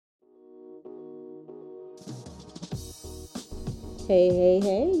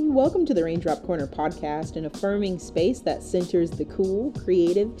Hey. Welcome to the Raindrop Corner podcast, an affirming space that centers the cool,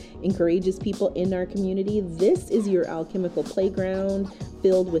 creative, and courageous people in our community. This is your alchemical playground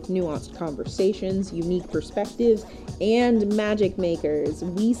filled with nuanced conversations, unique perspectives, and magic makers.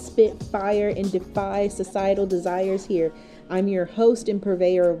 We spit fire and defy societal desires here. I'm your host and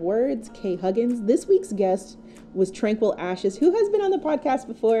purveyor of words, Kay Huggins. This week's guest was Tranquil Ashes, who has been on the podcast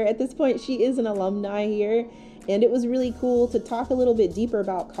before. At this point, she is an alumni here. And it was really cool to talk a little bit deeper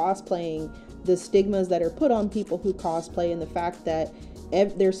about cosplaying, the stigmas that are put on people who cosplay, and the fact that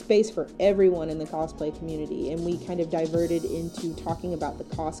there's space for everyone in the cosplay community. And we kind of diverted into talking about the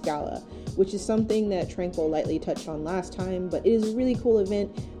Cos Gala, which is something that Tranquil lightly touched on last time, but it is a really cool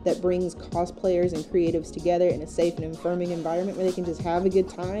event that brings cosplayers and creatives together in a safe and affirming environment where they can just have a good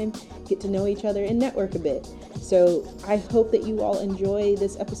time, get to know each other, and network a bit. So I hope that you all enjoy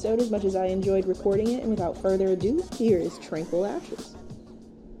this episode as much as I enjoyed recording it. And without further ado, here is Tranquil Ashes.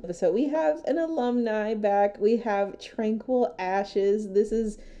 So we have an alumni back. We have Tranquil Ashes. This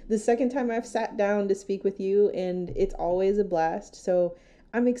is the second time I've sat down to speak with you, and it's always a blast. So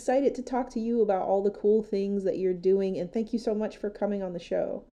I'm excited to talk to you about all the cool things that you're doing, and thank you so much for coming on the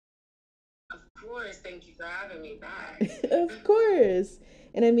show. Of course. Thank you for having me back. Of course.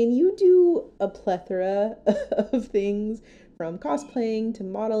 And I mean, you do a plethora of things, from cosplaying to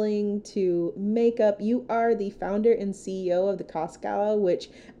modeling to makeup. You are the founder and CEO of the Cos Gala, which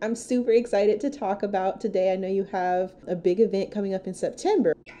I'm super excited to talk about today. I know you have a big event coming up in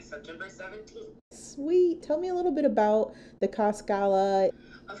September. Yeah, September 17th. Sweet. Tell me a little bit about the Cos Gala.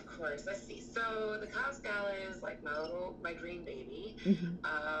 Of course. Let's see. So the Cos Gala is like my dream baby.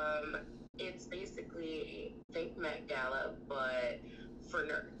 Mm-hmm. It's basically Think Met Gala, but for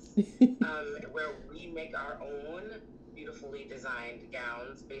nerds, where we make our own beautifully designed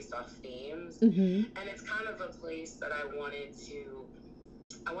gowns based off themes. Mm-hmm. And it's kind of a place that I wanted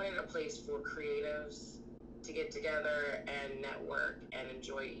a place for creatives to get together and network and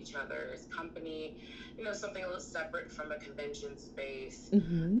enjoy each other's company, something a little separate from a convention space.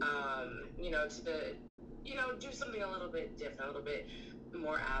 Mm-hmm. Do something a little bit different, a little bit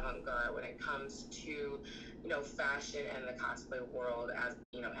more avant-garde when it comes to, fashion and the cosplay world as,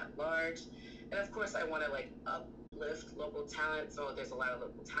 at large. And of course, I want to uplift local talent. So there's a lot of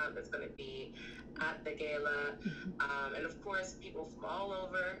local talent that's going to be at the gala. And of course, people from all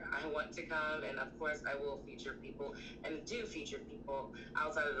over, I want to come. And of course, I will feature people and do feature people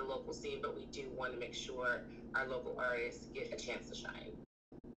outside of the local scene. But we do want to make sure our local artists get a chance to shine.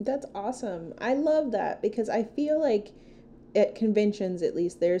 That's awesome. I love that because I feel like at conventions, at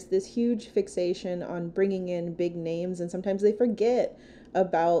least, there's this huge fixation on bringing in big names, and sometimes they forget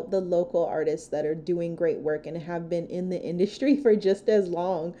about the local artists that are doing great work and have been in the industry for just as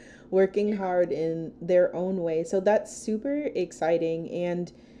long, working hard in their own way. So that's super exciting. And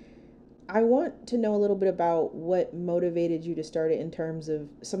I want to know a little bit about what motivated you to start it in terms of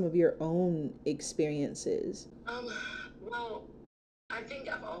some of your own experiences. Well, I think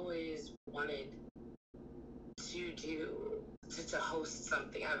I've always wanted to host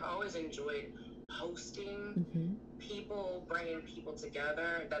something. I've always enjoyed hosting people, bringing people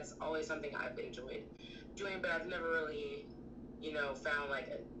together. That's always something I've enjoyed doing, but I've never really, found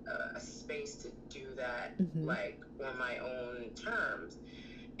a space to do that on my own terms.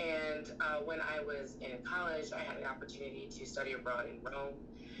 And when I was in college, I had an opportunity to study abroad in Rome.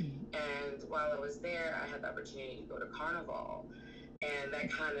 And while I was there, I had the opportunity to go to Carnival. And that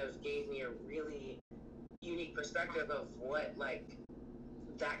kind of gave me a really unique perspective of what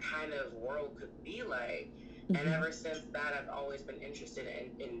that kind of world could be like. And ever since that, I've always been interested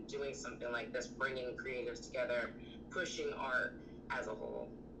in doing something like this, bringing creatives together, pushing art as a whole.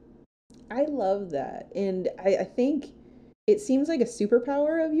 I love that. And I think it seems like a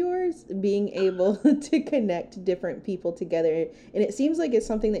superpower of yours, being able to connect different people together. And it seems like it's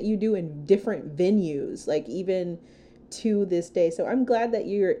something that you do in different venues, like even to this day. So I'm glad that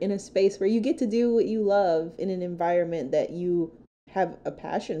you're in a space where you get to do what you love in an environment that you have a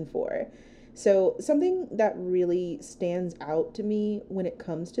passion for. So something that really stands out to me when it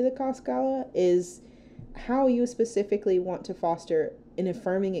comes to the Cos Gala is how you specifically want to foster an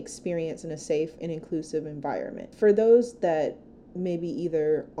affirming experience in a safe and inclusive environment. For those that maybe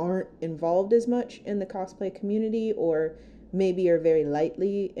either aren't involved as much in the cosplay community or maybe are very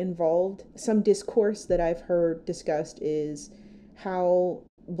lightly involved, some discourse that I've heard discussed is how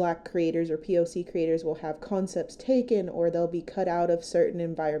Black creators or POC creators will have concepts taken, or they'll be cut out of certain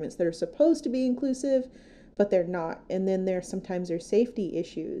environments that are supposed to be inclusive, but they're not. And then there's safety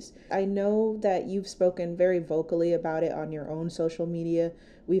issues. I know that you've spoken very vocally about it on your own social media.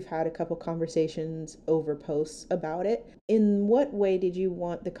 We've had a couple conversations over posts about it. In what way did you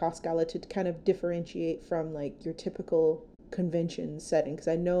want the Cos Gala to kind of differentiate from like your typical convention setting? Because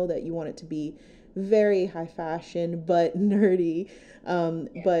I know that you want it to be very high fashion but nerdy.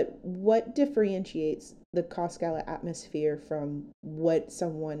 But what differentiates the Cos Gala atmosphere from what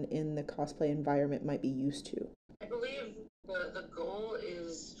someone in the cosplay environment might be used to? I believe the goal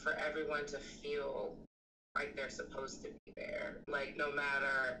is for everyone to feel like they're supposed to be there. Like, no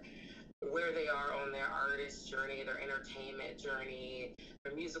matter where they are on their artist journey, their entertainment journey,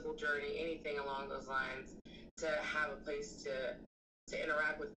 their musical journey, anything along those lines, to have a place to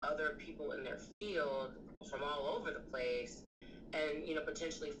interact with other people in their field from all over the place, and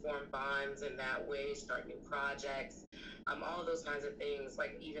potentially form bonds in that way, start new projects, all those kinds of things.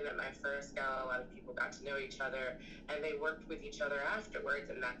 Like, even at my first gala, a lot of people got to know each other and they worked with each other afterwards,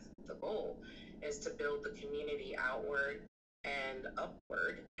 and that's the goal, is to build the community outward and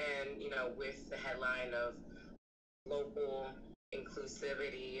upward, and with the headline of local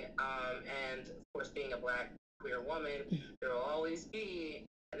inclusivity, and of course, being a Black queer woman, there will always be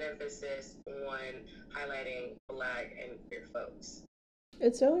an emphasis on highlighting Black and queer folks.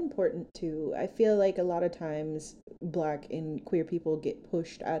 It's so important too. I feel like a lot of times Black and queer people get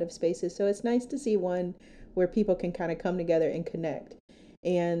pushed out of spaces. So it's nice to see one where people can kind of come together and connect.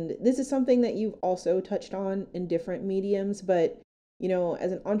 And this is something that you've also touched on in different mediums, but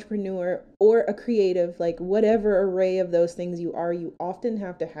as an entrepreneur or a creative, like whatever array of those things you are, you often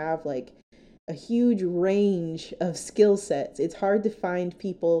have to have like a huge range of skill sets. It's hard to find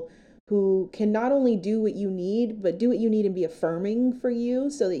people who can not only do what you need, but do what you need and be affirming for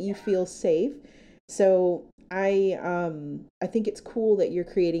you so that you feel safe. So I think it's cool that you're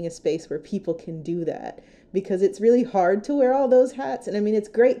creating a space where people can do that, because it's really hard to wear all those hats. And I mean, it's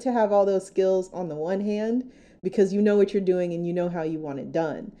great to have all those skills on the one hand because you know what you're doing and you know how you want it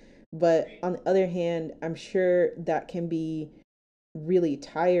done. But on the other hand, I'm sure that can be really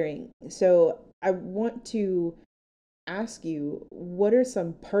tiring. So I want to ask you, what are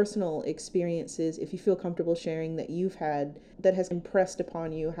some personal experiences, if you feel comfortable sharing, that you've had that has impressed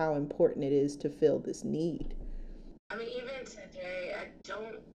upon you how important it is to fill this need? I mean, even today, I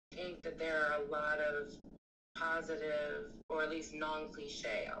don't think that there are a lot of positive, or at least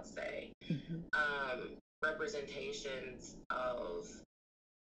non-cliche, I'll say, Mm-hmm. representations of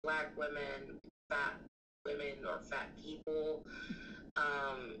Black women, fat women, or fat people,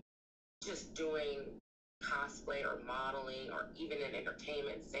 um, just doing cosplay or modeling, or even in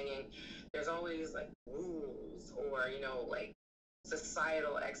entertainment, singing. There's always like rules, or like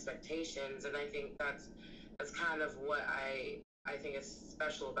societal expectations, and I think that's kind of what I think is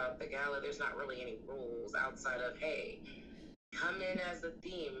special about the gala. There's not really any rules outside of, hey, come in as the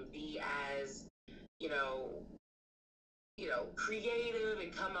theme, be as you know creative,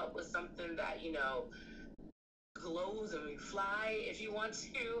 and come up with something that glows and we fly if you want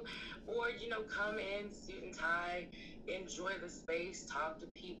to, or come in suit and tie, enjoy the space, talk to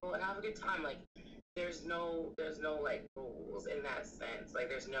people, and have a good time. Like, there's no like rules in that sense. Like,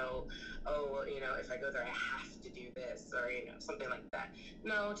 there's no, oh well, if I go there I have to do this, or something like that.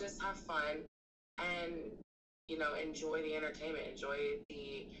 No, just have fun, and enjoy the entertainment, enjoy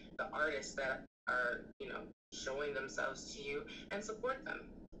the artists that are showing themselves to you, and support them.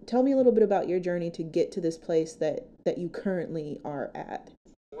 Tell me a little bit about your journey to get to this place that you currently are at.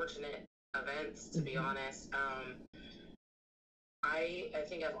 Fortunate events, to be Mm-hmm. honest. I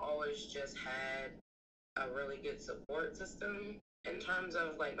think I've always just had a really good support system in terms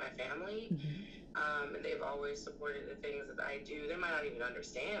of like my family. Mm-hmm. And they've always supported the things that I do. They might not even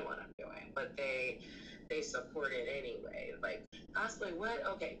understand what I'm doing, but they support it anyway. Like, cosplay, what?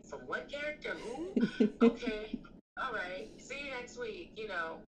 Okay, from what character? Who? Okay, all right. See you next week. You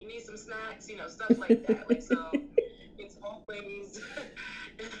need some snacks. Stuff like that. Like, so it's always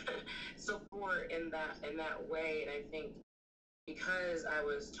support in that way. And I think because I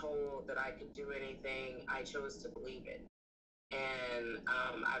was told that I could do anything, I chose to believe it. And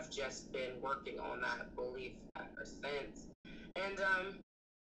I've just been working on that belief ever since. And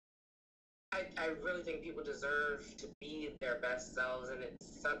I really think people deserve to be their best selves, and it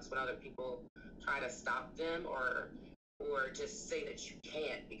sucks when other people try to stop them, or just say that you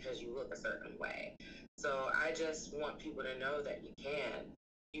can't because you look a certain way. So I just want people to know that you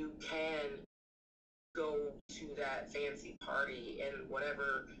can go to that fancy party and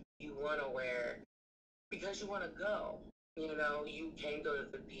whatever you want to wear because you want to go. You can go to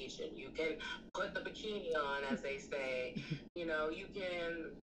the beach and you can put the bikini on, as they say. You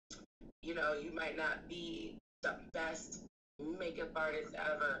can you might not be the best makeup artist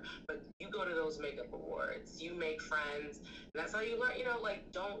ever, but you go to those makeup awards, you make friends, and that's how you learn.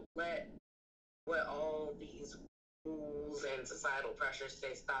 Like, don't let what all these rules and societal pressures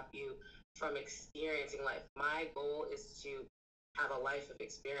say stop you from experiencing life. My goal is to have a life of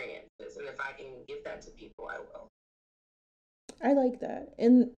experiences, and if I can give that to people, I will. I like that.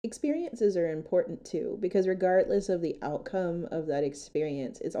 And experiences are important too, because regardless of the outcome of that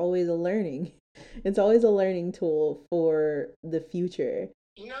experience, it's always a learning. It's always a learning tool for the future.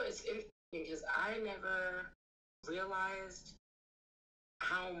 It's interesting because I never realized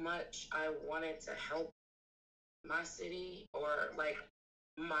how much I wanted to help my city or like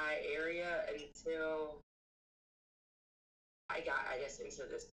my area until I got, I guess, into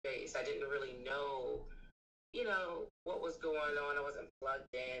this space. I didn't really know, what was going on. I wasn't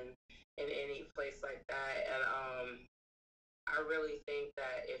plugged in any place like that. And I really think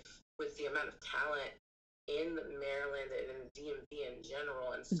that if with the amount of talent in Maryland and in DMV in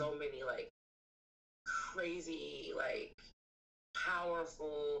general, and so many like crazy, like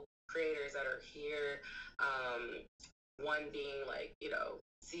powerful creators that are here. One being like,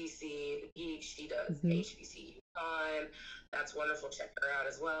 CC, the Geek, she does HBC UConn. That's wonderful. Check her out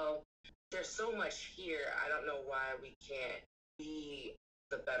as well. There's so much here. I don't know why we can't be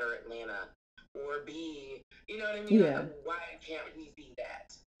the better Atlanta or be, you know what I mean? Yeah. Like, why can't we be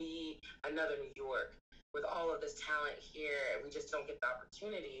that? Be another New York with all of this talent here, and we just don't get the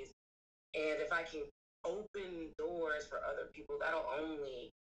opportunities. And if I can open doors for other people, that'll only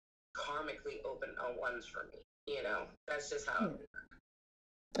karmically open ones for me. That's just how. Yeah.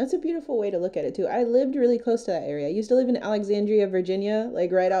 That's a beautiful way to look at it too. I lived really close to that area. I used to live in Alexandria, Virginia,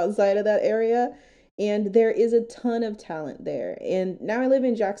 like right outside of that area. And there is a ton of talent there. And now I live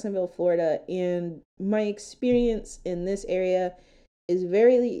in Jacksonville, Florida, and my experience in this area is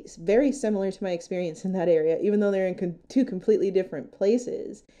very, very similar to my experience in that area, even though they're in two completely different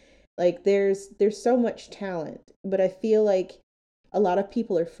places. Like there's so much talent, but I feel like a lot of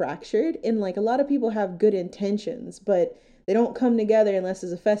people are fractured, and like a lot of people have good intentions, but they don't come together unless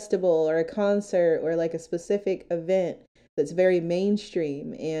it's a festival or a concert or like a specific event that's very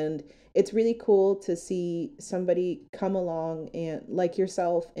mainstream. And it's really cool to see somebody come along and like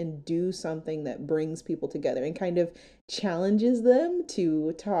yourself and do something that brings people together and kind of challenges them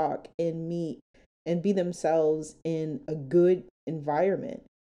to talk and meet and be themselves in a good environment.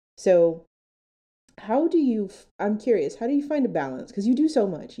 So I'm curious, how do you find a balance? Because you do so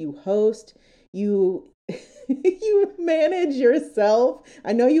much. You host, you you manage yourself.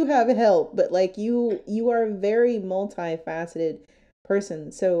 I know you have help, but like you are a very multifaceted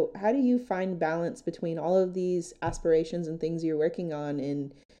person. So how do you find balance between all of these aspirations and things you're working on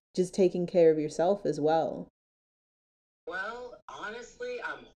and just taking care of yourself as well? Well, honestly,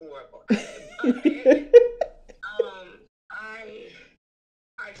 I'm horrible at it. But,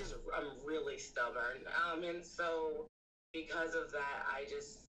 I I'm really stubborn. And so because of that, I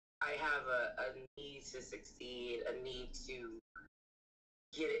have a need to succeed, a need to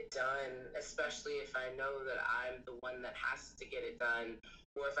get it done, especially if I know that I'm the one that has to get it done,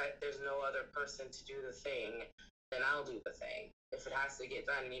 or if there's no other person to do the thing, then I'll do the thing. If it has to get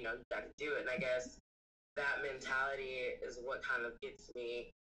done, you got to do it. And I guess that mentality is what kind of gets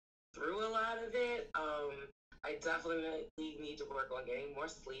me through a lot of it. I definitely need to work on getting more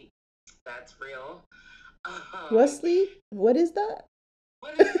sleep. That's real. What Um, sleep? What is that?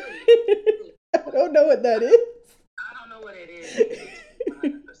 what is sleep? I don't know what that is. I don't know what it is either. 100%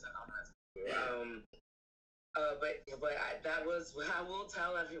 honest. That was what I will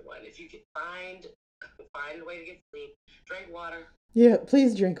tell everyone. If you can find a way to get sleep, drink water. Yeah,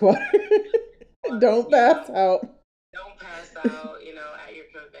 please drink water. Don't pass out. Don't pass out, at your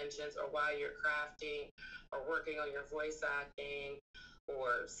conventions or while you're crafting or working on your voice acting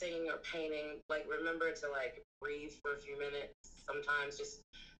or singing or painting. Like, remember to like breathe for a few minutes. Sometimes just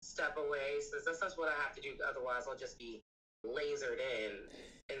step away. So that's what I have to do. Otherwise, I'll just be lasered in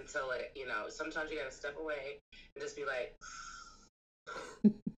until sometimes you got to step away and just be like,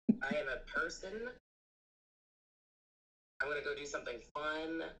 I am a person. I'm going to go do something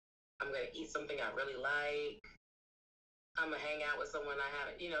fun. I'm going to eat something I really like. I'm gonna hang out with someone I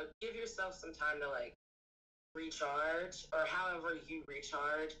haven't, give yourself some time to like recharge or however you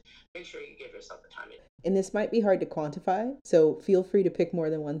recharge. Make sure you give yourself the time. And this might be hard to quantify, so feel free to pick more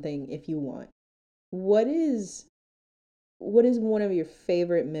than one thing if you want. What is one of your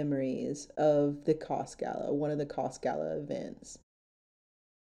favorite memories of the Cost Gala, one of the Cost Gala events?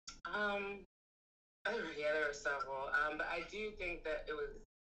 Um, yeah, there were several. But I do think that it was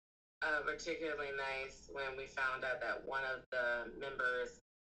particularly nice when we found out that one of the members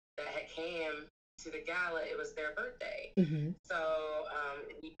that had came to the gala, it was their birthday. Mm-hmm. So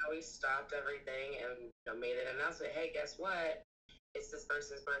we stopped everything and made an announcement. Hey, guess what? It's this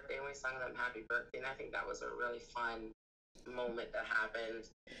person's birthday, and we sung them happy birthday. And I think that was a really fun moment that happened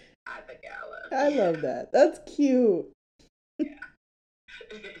at the gala. I love that. That's cute. Yeah.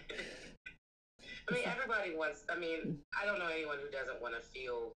 I mean, everybody wants. I mean, I don't know anyone who doesn't want to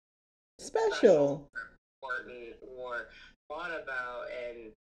feel special, or important, or thought about.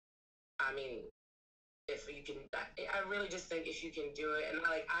 And I mean, if you can, I really just think if you can do it. And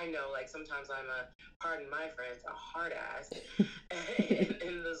I know, like sometimes I'm pardon my friends, a hard ass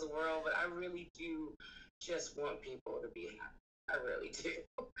in this world, but I really do just want people to be happy. I really do.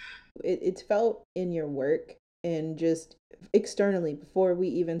 It's felt in your work and just externally before we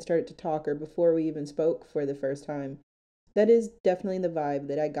even started to talk or before we even spoke for the first time. That is definitely the vibe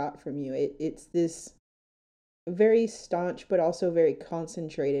that I got from you. It's this very staunch but also very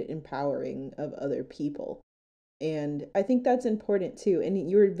concentrated empowering of other people. And I think that's important too. And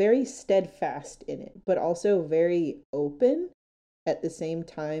you're very steadfast in it, but also very open at the same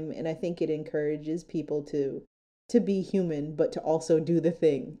time. And I think it encourages people to be human, but to also do the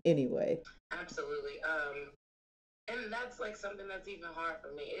thing anyway. Absolutely. And that's like something that's even hard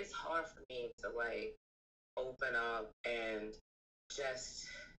for me. It's hard for me to like open up and just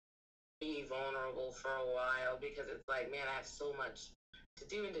be vulnerable for a while because it's like, man, I have so much to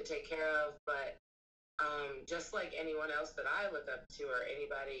do and to take care of. But just like anyone else that I look up to or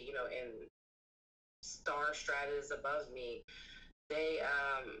anybody, in star stratas above me, they,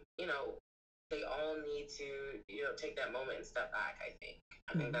 they all need to, take that moment and step back, I think.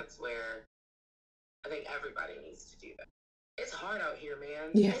 I think that's where I think everybody needs to do that. It's hard out here,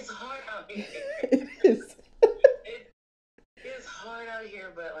 man. Yeah. It's hard out here. It is. it is hard out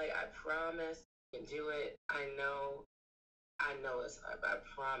here, but like I promise you can do it. I know it's hard, but I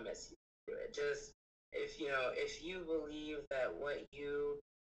promise you can do it. Just if you believe that what you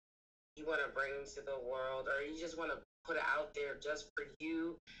want to bring to the world, or you just want to put it out there just for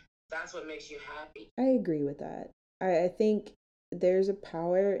you, that's what makes you happy. I agree with that. I think there's a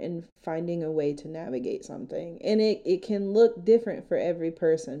power in finding a way to navigate something. And it can look different for every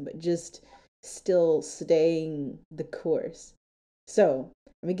person, but just still staying the course. So,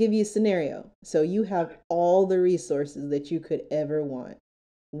 I'm gonna give you a scenario. So, you have all the resources that you could ever want.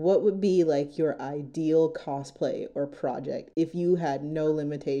 What would be like your ideal cosplay or project if you had no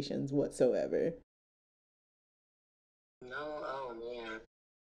limitations whatsoever? No, oh man,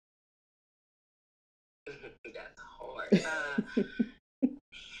 that's hard.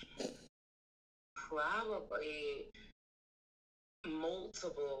 Probably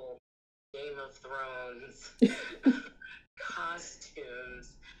multiple Game of Thrones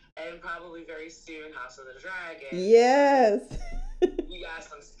costumes, and probably very soon House of the Dragon. Yes. You got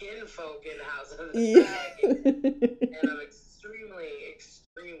some skin folk in House of the Dragon, and I'm extremely,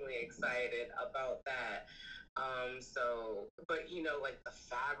 extremely excited about that. But like the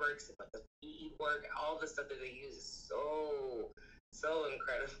fabrics, like the bead work, all the stuff that they use is so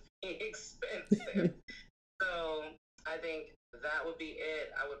incredibly expensive. So I think that would be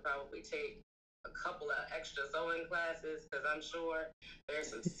it. I would probably take a couple of extra sewing classes because I'm sure there's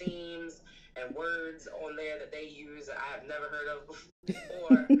some seams and words on there that they use that I have never heard of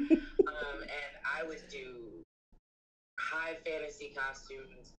before. And I would do high fantasy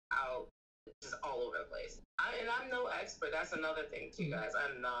costumes out just all over the place. And I'm no expert. That's another thing too, guys. I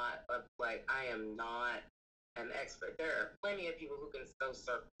am not an expert. There are plenty of people who can sew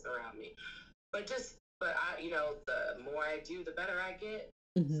circles around me. But the more I do, the better I get.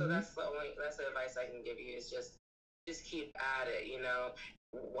 So that's the advice I can give you is just keep at it.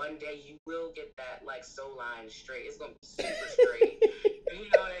 One day you will get that like sew line straight. It's gonna be super straight. You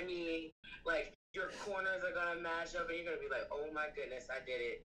know what I mean? Like your corners are gonna match up, and you're gonna be like, oh my goodness, I did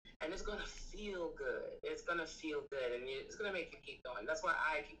it. And it's gonna feel good. It's gonna feel good, and it's gonna make you keep going. That's why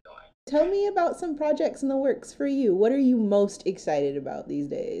I keep going. Tell me about some projects in the works for you. What are you most excited about these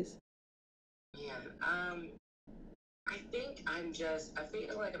days? Man, I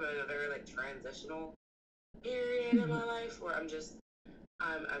feel like I'm in a very like transitional period in my life where I'm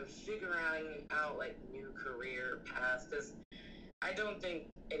figuring out like new career paths because I don't think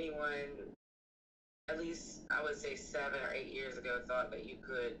anyone, at least I would say 7 or 8 years ago, thought that you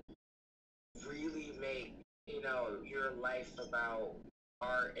could really make your life about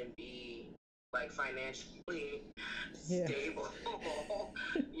art and be like financially Yeah. stable.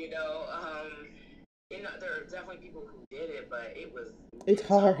 you know, um, there are definitely people who did it, but It's it's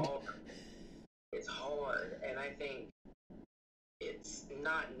hard. hard. It's hard, and I think it's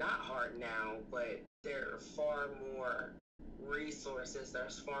not hard now, but there are far more resources.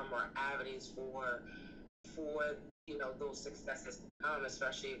 There's far more avenues for those successes to come,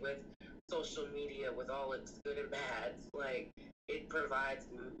 especially with social media, with all its good and bads. Like, it provides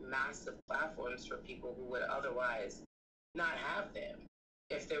massive platforms for people who would otherwise not have them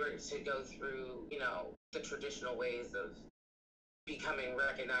if they were to go through the traditional ways of becoming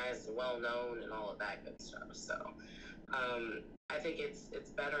recognized and well known and all of that good stuff. So I think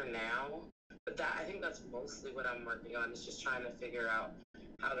it's better now, but that I think that's mostly what I'm working on, is just trying to figure out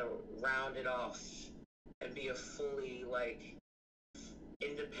how to round it off and be a fully like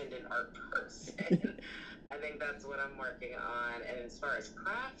independent art person. I think that's what I'm working on. And as far as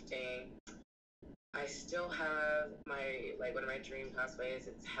crafting, I still have my like one of my dream cosplays.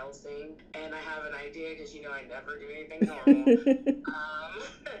 It's Helsing, and I have an idea because I never do anything normal.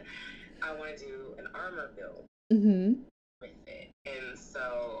 I want to do an armor build with it, and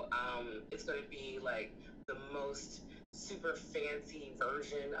so it's going to be like the most super fancy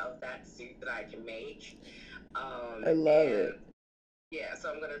version of that suit that I can make. I love it. Yeah,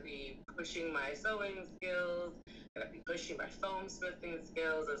 so I'm going to be pushing my sewing skills. I'm going to be pushing my foam smithing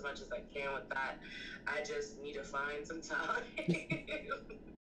skills as much as I can with that. I just need to find some time.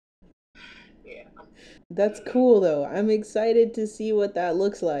 Yeah. That's cool, though. I'm excited to see what that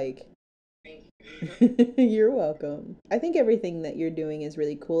looks like. Thank you. You're welcome. I think everything that you're doing is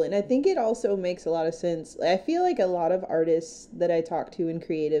really cool. And I think it also makes a lot of sense. I feel like a lot of artists that I talk to and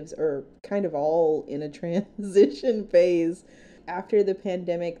creatives are kind of all in a transition phase. After the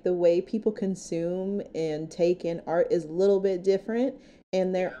pandemic, the way people consume and take in art is a little bit different,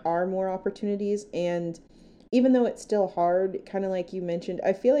 and there are more opportunities. And even though it's still hard, kind of like you mentioned,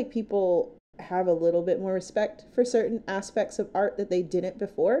 I feel like people have a little bit more respect for certain aspects of art that they didn't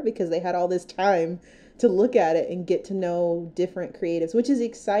before because they had all this time to look at it and get to know different creatives, which is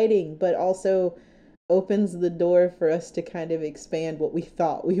exciting, but also opens the door for us to kind of expand what we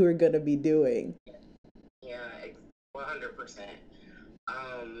thought we were going to be doing. Yeah, 100%.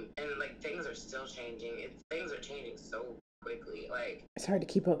 And like things are still changing. Things are changing so quickly. Like, it's hard to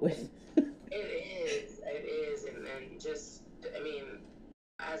keep up with. it is, and just I mean,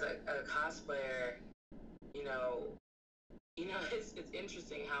 as a cosplayer, you know, it's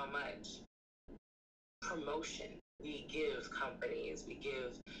interesting how much promotion we give companies, we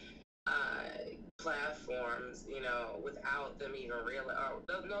give platforms, without them even realize.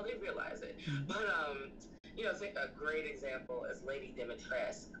 Oh, no, they realize it. But I think a great example is Lady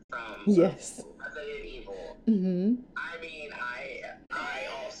Dimitrescu from Yes. Resident Evil. I mean, I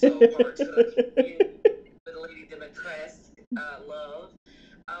also Mm-hmm. partook in the Lady Dimitrescu love.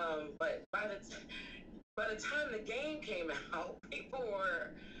 But by the time the game came out, people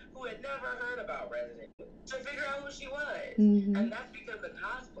who had never heard about Resident Evil to figure out who she was, and that's because of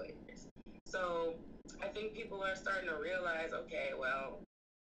cosplayers. So I think people are starting to realize, okay, well,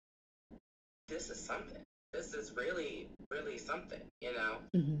 this is something. This is really, really something. And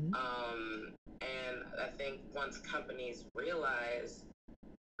I think once companies realize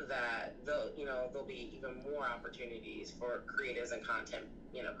that there'll be even more opportunities for creatives and content,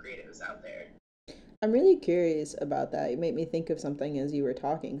 creatives out there. I'm really curious about that. It made me think of something as you were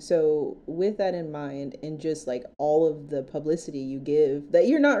talking. So, with that in mind, and just like all of the publicity you give that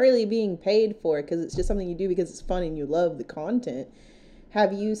you're not really being paid for because it's just something you do because it's fun and you love the content,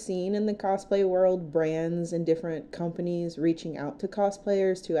 have you seen in the cosplay world brands and different companies reaching out to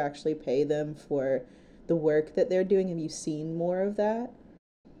cosplayers to actually pay them for the work that they're doing? Have you seen more of that?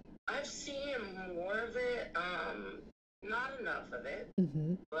 I've seen more of it, not enough of it,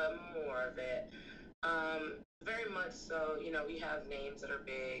 but more of it. Very much so. We have names that are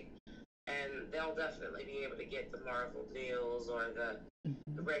big, and they'll definitely be able to get the Marvel deals or the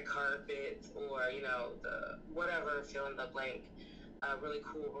red carpet or the whatever, fill in the blank, really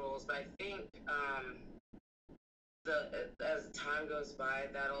cool roles. But I think as time goes by,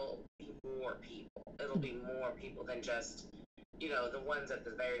 that'll be more people. It'll be more people than just the ones at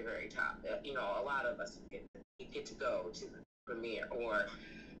the very, very top. A lot of us get to go to the premiere, or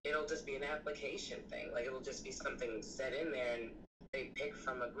it'll just be an application thing. Like, it'll just be something set in there, and they pick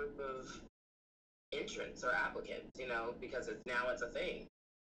from a group of entrants or applicants. Because it's a thing.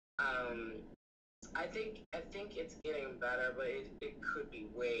 I think it's getting better, but it could be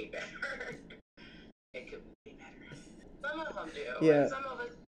way better. It could be way better. Some of them do, Yeah. and some of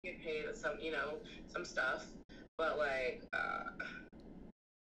us get paid some stuff, but like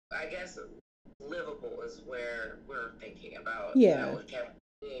I guess livable is where we're thinking about. Yeah. Can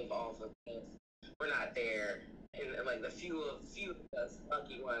we live off of this? We're not there, and like the few of us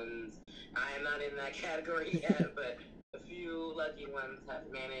lucky ones. I am not in that category yet, but a few lucky ones have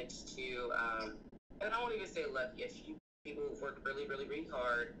managed to. And I won't even say lucky. A few people who've worked really, really, really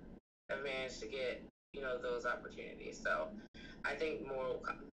hard have managed to get, those opportunities. So I think more will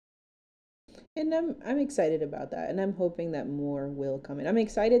come. And I'm excited about that, and I'm hoping that more will come in. I'm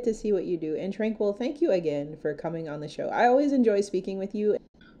excited to see what you do. And Tranquil, thank you again for coming on the show. I always enjoy speaking with you.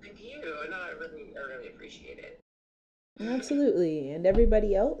 Thank you. No, I really appreciate it. Absolutely. And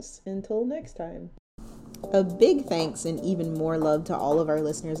everybody else, until next time. A big thanks and even more love to all of our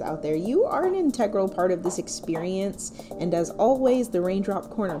listeners out there. You are an integral part of this experience. And as always, the Raindrop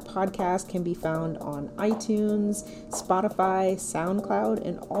Corner podcast can be found on iTunes, Spotify, SoundCloud,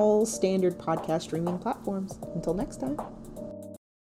 and all standard podcast streaming platforms. Until next time.